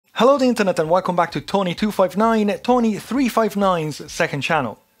Hello the internet and welcome back to Tony259, Tony359's second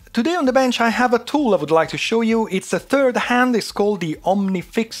channel. Today on the bench I have a tool I would like to show you. It's a third hand, it's called the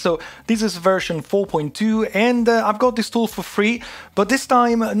OmniFix. So this is version 4.2 and I've got this tool for free, but this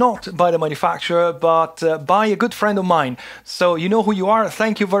time not by the manufacturer, but by a good friend of mine. So you know who you are,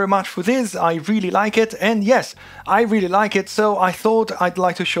 thank you very much for this, I really like it, and yes, I really like it, so I thought I'd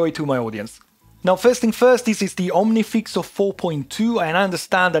like to show it to my audience. Now, first thing first, this is the OmniFix of 4.2, and I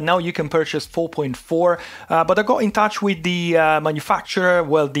understand that now you can purchase 4.4, but I got in touch with the manufacturer,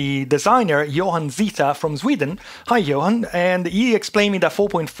 well, the designer, Johan Zita from Sweden. Hi, Johan, and he explained me that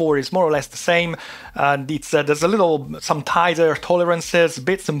 4.4 is more or less the same, and it's there's some tighter tolerances,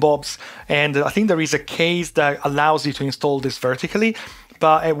 bits and bobs, and I think there is a case that allows you to install this vertically.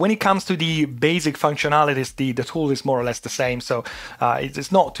 But when it comes to the basic functionalities, the tool is more or less the same, so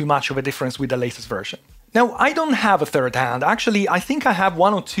it's not too much of a difference with the latest version. Now, I don't have a third hand. Actually, I think I have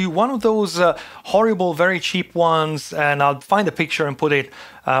one or two, one of those horrible, very cheap ones, and I'll find a picture and put it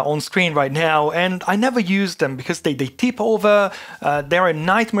on screen right now. And I never use them because they tip over, they're a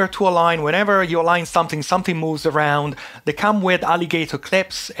nightmare to align. Whenever you align something, something moves around. They come with alligator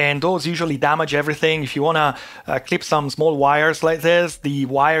clips, and those usually damage everything. If you want to clip some small wires like this, the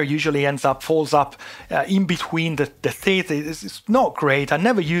wire usually falls up in between the teeth. It's not great. I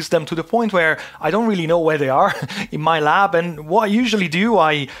never use them to the point where I don't really know where they are in my lab, and what I usually do,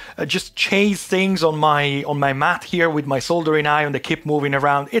 I just chase things on my mat here with my soldering iron. They keep moving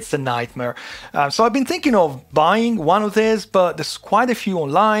around. It's a nightmare. So I've been thinking of buying one of these, but there's quite a few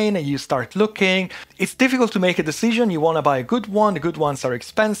online, and you start looking. It's difficult to make a decision. You want to buy a good one. The good ones are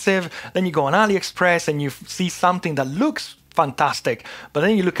expensive. Then you go on AliExpress and you see something that looks fantastic, but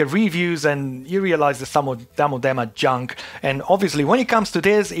then you look at reviews and you realize that some of them are junk. And obviously when it comes to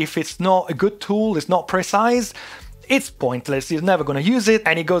this, if it's not a good tool, it's not precise, it's pointless. You're never going to use it,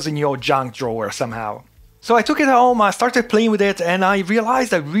 and it goes in your junk drawer somehow. So I took it home, I started playing with it, and I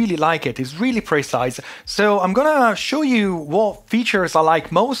realized I really like it. It's really precise. So I'm gonna show you what features I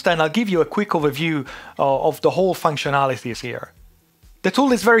like most, and I'll give you a quick overview of the whole functionalities here. The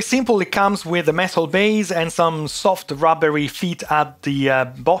tool is very simple. It comes with a metal base and some soft rubbery feet at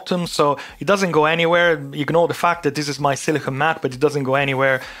the bottom, so it doesn't go anywhere. Ignore the fact that this is my silicone mat, but it doesn't go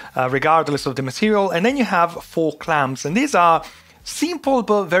anywhere regardless of the material. And then you have 4 clamps, and these are simple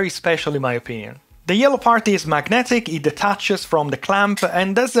but very special in my opinion. The yellow part is magnetic, it detaches from the clamp,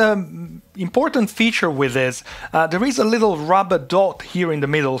 and there's an important feature with this. There is a little rubber dot here in the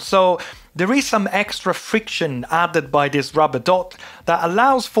middle, so there is some extra friction added by this rubber dot that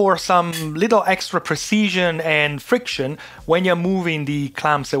allows for some little extra precision and friction when you're moving the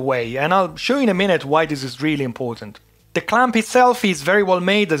clamps away. And I'll show you in a minute why this is really important. The clamp itself is very well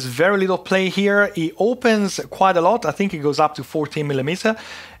made, there's very little play here, it opens quite a lot, I think it goes up to 14mm,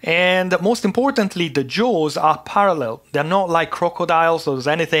 and most importantly the jaws are parallel, they're not like crocodiles or there's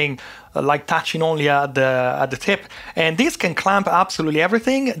anything like touching only at the tip, and this can clamp absolutely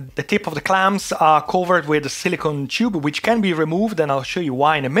everything. The tip of the clamps are covered with a silicone tube which can be removed, and I'll show you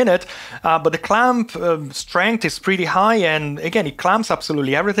why in a minute, but the clamp strength is pretty high, and again it clamps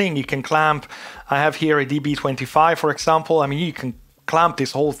absolutely everything. You can clamp, I have here a DB25 for example, I mean you can clamp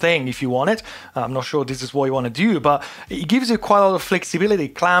this whole thing if you want it. I'm not sure this is what you want to do, but it gives you quite a lot of flexibility.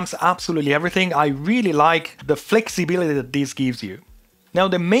 It clamps absolutely everything. I really like the flexibility that this gives you. Now,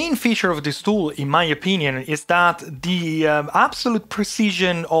 the main feature of this tool, in my opinion, is that the absolute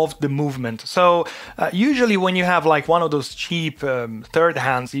precision of the movement. So usually when you have like one of those cheap third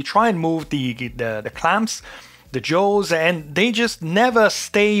hands, you try and move the clamps, the jaws, and they just never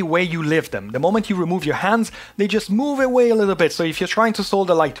stay where you leave them. The moment you remove your hands, they just move away a little bit. So if you're trying to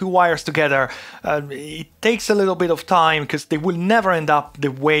solder like 2 wires together, it takes a little bit of time because they will never end up the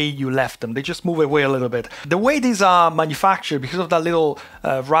way you left them. They just move away a little bit. The way these are manufactured, because of that little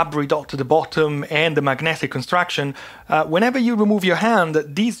rubbery dot to the bottom and the magnetic construction, whenever you remove your hand,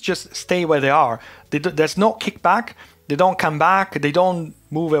 these just stay where they are. There's no kickback. They don't come back, they don't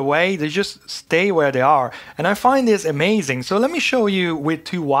move away, they just stay where they are. And I find this amazing. So let me show you with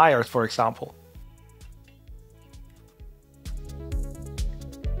 2 wires, for example.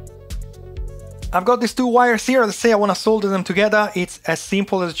 I've got these 2 wires here. Let's say I want to solder them together. It's as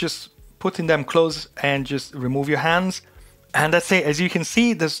simple as just putting them close and just remove your hands. And that's it. As you can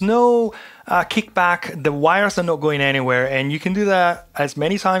see, there's no kickback. The wires are not going anywhere. And you can do that as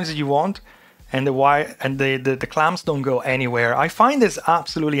many times as you want. And the clamps don't go anywhere. I find this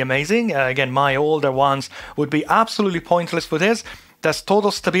absolutely amazing. Again, my older ones would be absolutely pointless for this. There's total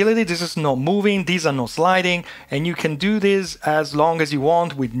stability, this is not moving, these are not sliding, and you can do this as long as you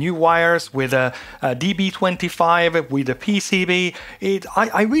want with new wires, with a DB25, with a PCB.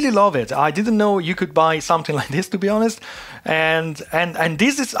 I really love it. I didn't know you could buy something like this, to be honest. And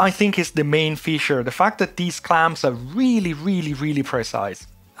this is, I think, is the main feature, the fact that these clamps are really precise.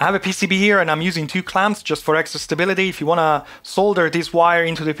 I have a PCB here and I'm using 2 clamps just for extra stability. If you want to solder this wire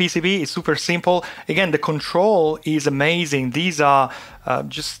into the PCB, it's super simple. Again, the control is amazing. These are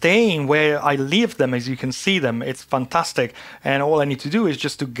just staying where I leave them, as you can see them. It's fantastic. And all I need to do is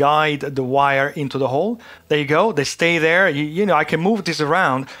just to guide the wire into the hole. There you go. They stay there. You know, I can move this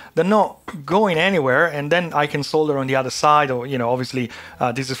around. They're not going anywhere. And then I can solder on the other side, or, you know, obviously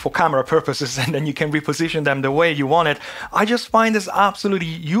this is for camera purposes, and then you can reposition them the way you want it. I just find this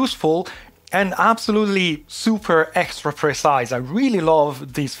absolutely useful and absolutely super extra precise. I really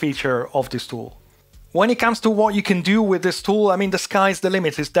love this feature of this tool. When it comes to what you can do with this tool, I mean, the sky's the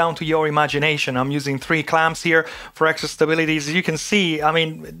limit. It's down to your imagination. I'm using 3 clamps here for extra stability. As you can see, I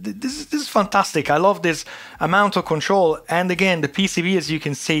mean, this is fantastic. I love this amount of control. And again, the PCB, as you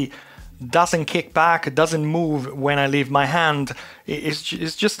can see, doesn't kick back, doesn't move when I leave my hand. It's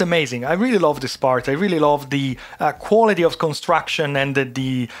just amazing. I really love this part. I really love the quality of construction and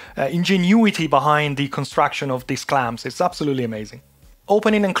the ingenuity behind the construction of these clamps. It's absolutely amazing.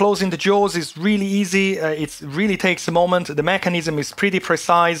 Opening and closing the jaws is really easy. It really takes a moment. The mechanism is pretty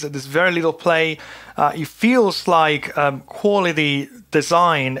precise. There's very little play. It feels like quality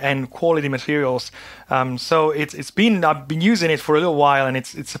design and quality materials. So I've been using it for a little while, and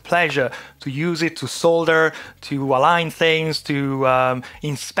it's a pleasure to use it, to solder, to align things, to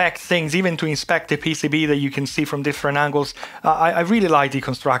inspect things, even to inspect the PCB that you can see from different angles. I really like the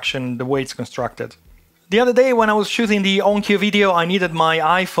construction, the way it's constructed. The other day when I was shooting the Onkyo video, I needed my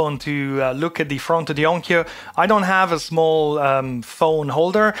iPhone to look at the front of the Onkyo. I don't have a small phone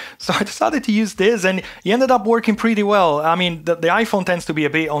holder, so I decided to use this, and it ended up working pretty well. I mean, the iPhone tends to be a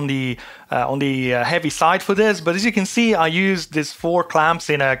bit on the heavy side for this, but as you can see, I used these 4 clamps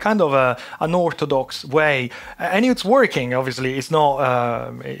in a kind of an orthodox way, and it's working. Obviously, it's not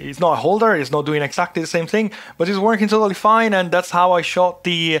a holder, it's not doing exactly the same thing, but it's working totally fine, and that's how I shot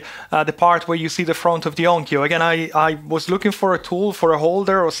the part where you see the front of the Onkyo. Again, I was looking for a tool, for a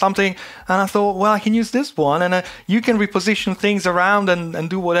holder or something, and I thought, well, I can use this one, and you can reposition things around and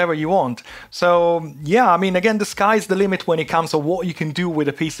do whatever you want. So yeah, I mean, again, the sky's the limit when it comes to what you can do with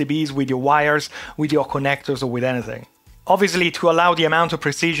the PCBs, with your wires, with your connectors, or with anything. Obviously, to allow the amount of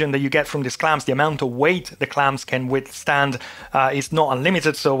precision that you get from these clamps, the amount of weight the clamps can withstand is not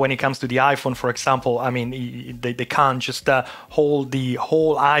unlimited. So when it comes to the iPhone, for example, I mean, they can't just hold the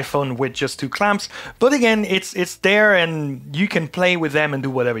whole iPhone with just 2 clamps. But again, it's there, and you can play with them and do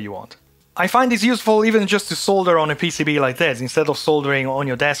whatever you want. I find this useful even just to solder on a PCB like this, instead of soldering on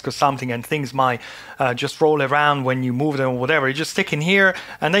your desk or something and things might just roll around when you move them or whatever. You just stick in here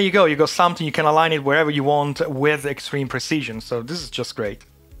and there you go. You got something, you can align it wherever you want with extreme precision. So this is just great.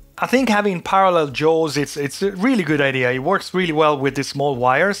 I think having parallel jaws, it's a really good idea. It works really well with the small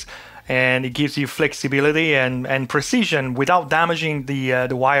wires, and it gives you flexibility and precision without damaging the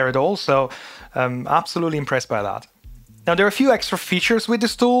wire at all. So absolutely impressed by that. Now, there are a few extra features with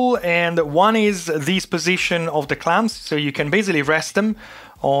this tool, and one is this position of the clamps. So you can basically rest them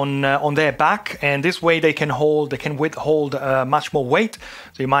on their back, and this way they can withhold much more weight.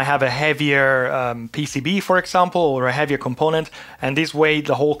 So you might have a heavier PCB, for example, or a heavier component, and this way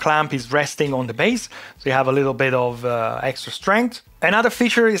the whole clamp is resting on the base, so you have a little bit of extra strength. Another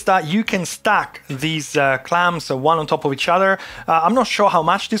feature is that you can stack these clamps one on top of each other. I'm not sure how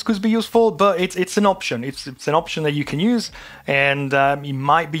much this could be useful, but it's an option. It's an option that you can use, and it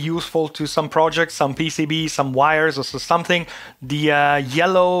might be useful to some projects, some PCB, some wires, or something. The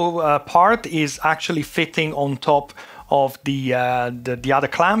yellow part is actually fitting on top of the other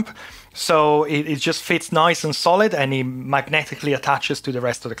clamp, so it just fits nice and solid, and it magnetically attaches to the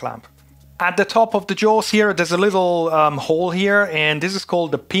rest of the clamp. At the top of the jaws here, there's a little hole here, and this is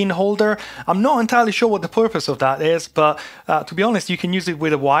called the pin holder. I'm not entirely sure what the purpose of that is, but to be honest, you can use it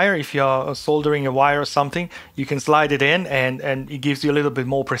with a wire. If you're soldering a wire or something, you can slide it in, and it gives you a little bit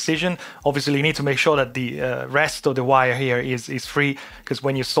more precision. Obviously, you need to make sure that the rest of the wire here is free, because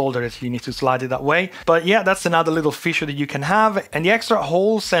when you solder it, you need to slide it that way. But yeah, that's another little feature that you can have. And the extra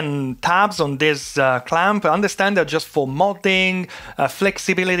holes and tabs on this clamp, I understand they're just for modding,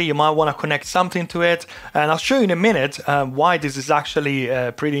 flexibility. You might want to connect something to it, and I'll show you in a minute why this is actually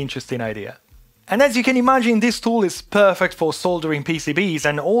a pretty interesting idea. And as you can imagine, this tool is perfect for soldering PCBs,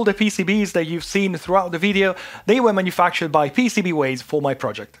 and all the PCBs that you've seen throughout the video, they were manufactured by PCBWays for my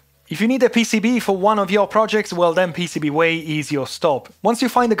project. If you need a PCB for one of your projects, well then PCBWay is your stop. Once you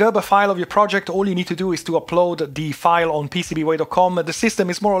find the Gerber file of your project, all you need to do is to upload the file on PCBWay.com. The system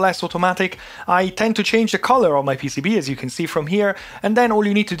is more or less automatic. I tend to change the color of my PCB, as you can see from here, and then all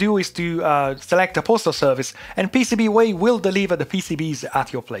you need to do is to select a postal service, and PCBWay will deliver the PCBs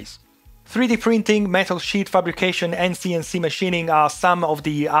at your place. 3D printing, metal sheet fabrication and CNC machining are some of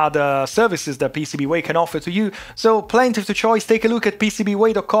the other services that PCBWay can offer to you, so plenty to choice. Take a look at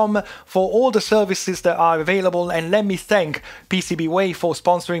PCBWay.com for all the services that are available, and let me thank PCBWay for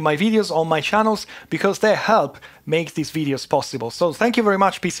sponsoring my videos on my channels, because their help makes these videos possible. So thank you very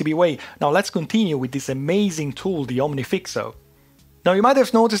much, PCBWay. Now let's continue with this amazing tool, the OmniFixo. Now you might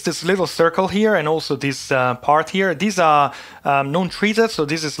have noticed this little circle here and also this part here. These are non-treated, so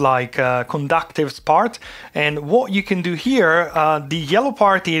this is like conductive part. And what you can do here, the yellow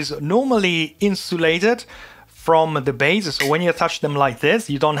part is normally insulated from the base. So when you attach them like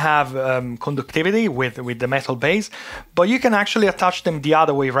this, you don't have conductivity with the metal base, but you can actually attach them the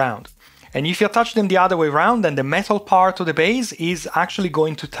other way around. And if you touch them the other way around, then the metal part of the base is actually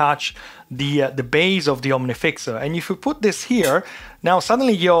going to touch the base of the OmniFixo. And if you put this here, now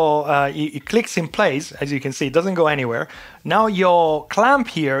suddenly it clicks in place. As you can see, it doesn't go anywhere. Now your clamp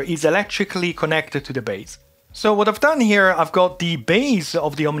here is electrically connected to the base. So what I've done here, I've got the base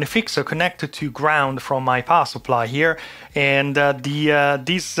of the OmniFixo connected to ground from my power supply here, and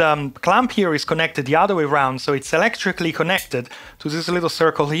this clamp here is connected the other way around, so it's electrically connected to this little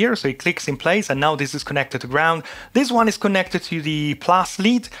circle here, so it clicks in place, and now this is connected to ground. This one is connected to the plus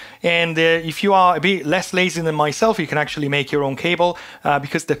lead, and if you are a bit less lazy than myself, you can actually make your own cable,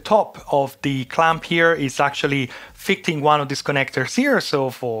 because the top of the clamp here is actually fitting one of these connectors here, so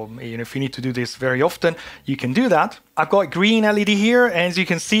for, if you need to do this very often, you can do that. I've got green LED here, and as you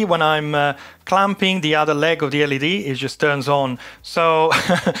can see, when I'm clamping the other leg of the LED, it just turns on. So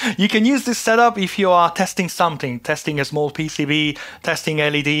you can use this setup if you are testing something, testing a small PCB, testing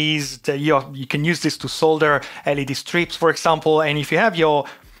LEDs. You can use this to solder LED strips, for example, and if you have your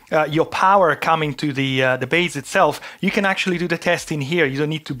power coming to the base itself, you can actually do the test in here. You don't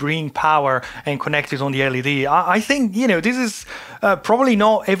need to bring power and connect it on the LED. I think, this is probably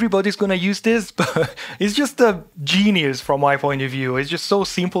not everybody's going to use this, but it's just a genius from my point of view. It's just so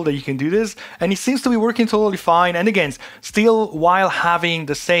simple that you can do this, and it seems to be working totally fine. And again, still while having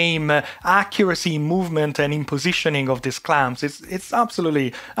the same accuracy in movement and in positioning of these clamps. It's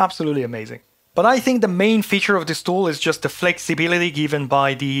absolutely amazing. But I think the main feature of this tool is just the flexibility given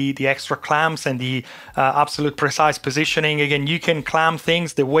by the extra clamps and the absolute precise positioning. Again, you can clamp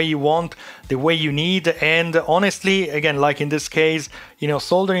things the way you want, the way you need. And honestly, again, like in this case,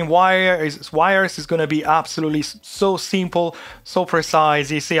 soldering wires is going to be absolutely so simple, so precise.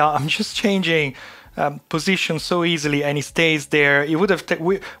 You see, I'm just changing position so easily, and it stays there. It would have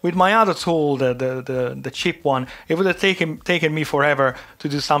with my other tool, the chip one, it would have taken me forever to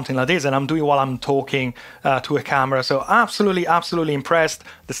do something like this, and I'm doing while I'm talking to a camera. So absolutely impressed.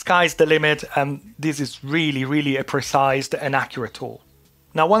 The sky's the limit, and this is really a precise and accurate tool.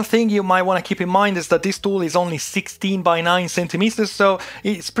 Now, one thing you might want to keep in mind is that this tool is only 16 by 9 centimeters, so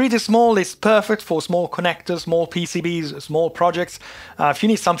it's pretty small. It's perfect for small connectors, small PCBs, small projects. If you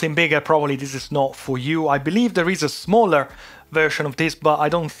need something bigger, probably this is not for you. I believe there is a smaller version of this, but I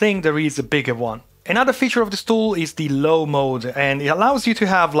don't think there is a bigger one. Another feature of this tool is the low mode, and it allows you to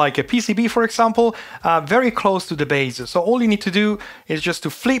have like a PCB, for example, very close to the base. So all you need to do is just to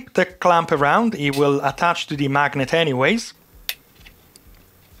flip the clamp around. It will attach to the magnet anyways.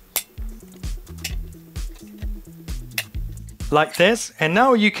 Like this, and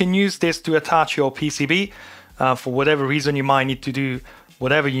now you can use this to attach your PCB for whatever reason. You might need to do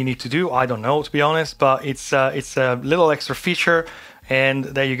whatever you need to do. I don't know, to be honest, but it's a little extra feature. And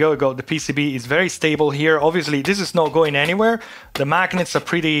there you go. The PCB is very stable here. Obviously, this is not going anywhere. The magnets are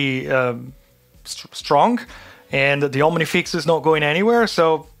pretty strong, and the OmniFixo is not going anywhere.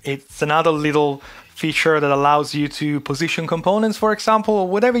 So it's another little feature that allows you to position components, for example, or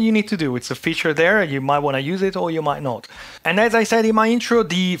whatever you need to do. It's a feature there. You might want to use it or you might not. And as I said in my intro,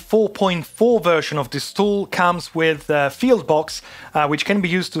 the 4.4 version of this tool comes with a field box, which can be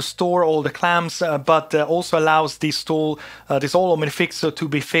used to store all the clamps, but also allows this tool, this all OmniFixo, to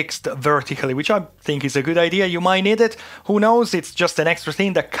be fixed vertically, which I think is a good idea. You might need it. Who knows? It's just an extra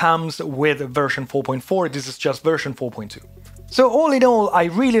thing that comes with version 4.4. This is just version 4.2. So all in all, I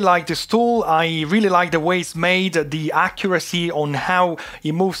really like this tool. I really like the way it's made, the accuracy on how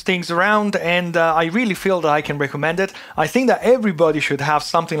it moves things around, and I really feel that I can recommend it. I think that everybody should have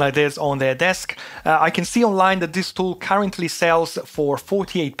something like this on their desk. I can see online that this tool currently sells for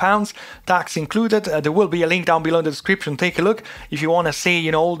 £48, tax included. There will be a link down below in the description. Take a look if you want to see,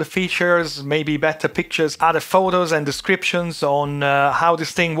 all the features, maybe better pictures, other photos and descriptions on how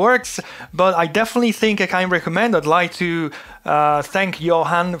this thing works. But I definitely think I can recommend. I'd like to thank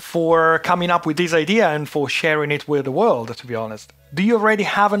Johan for coming up with this idea and for sharing it with the world, to be honest. Do you already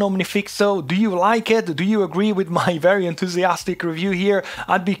have an Omnifixo? Do you like it? Do you agree with my very enthusiastic review here?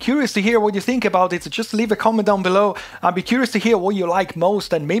 I'd be curious to hear what you think about it, so just leave a comment down below. I'd be curious to hear what you like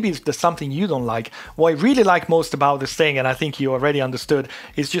most, and maybe if there's something you don't like. What I really like most about this thing, and I think you already understood,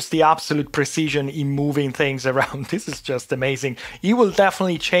 is just the absolute precision in moving things around. This is just amazing. It will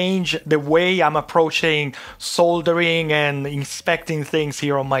definitely change the way I'm approaching soldering and inspecting things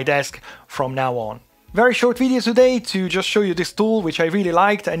here on my desk from now on. Very short video today to just show you this tool, which I really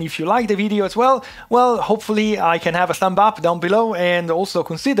liked, and if you like the video as well, hopefully I can have a thumb up down below, and also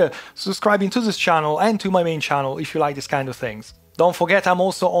consider subscribing to this channel and to my main channel if you like this kind of things. Don't forget, I'm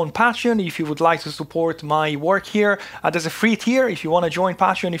also on Patreon if you would like to support my work here. There's a free tier if you want to join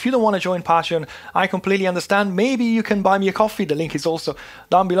Patreon. If you don't want to join Patreon, I completely understand. Maybe you can buy me a coffee. The link is also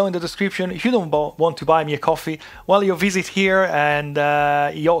down below in the description. If you don't want to buy me a coffee, your visit here and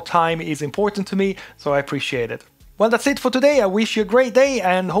your time is important to me, so I appreciate it. Well, that's it for today. I wish you a great day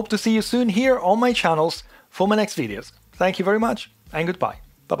and hope to see you soon here on my channels for my next videos. Thank you very much and goodbye.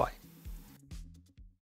 Bye-bye.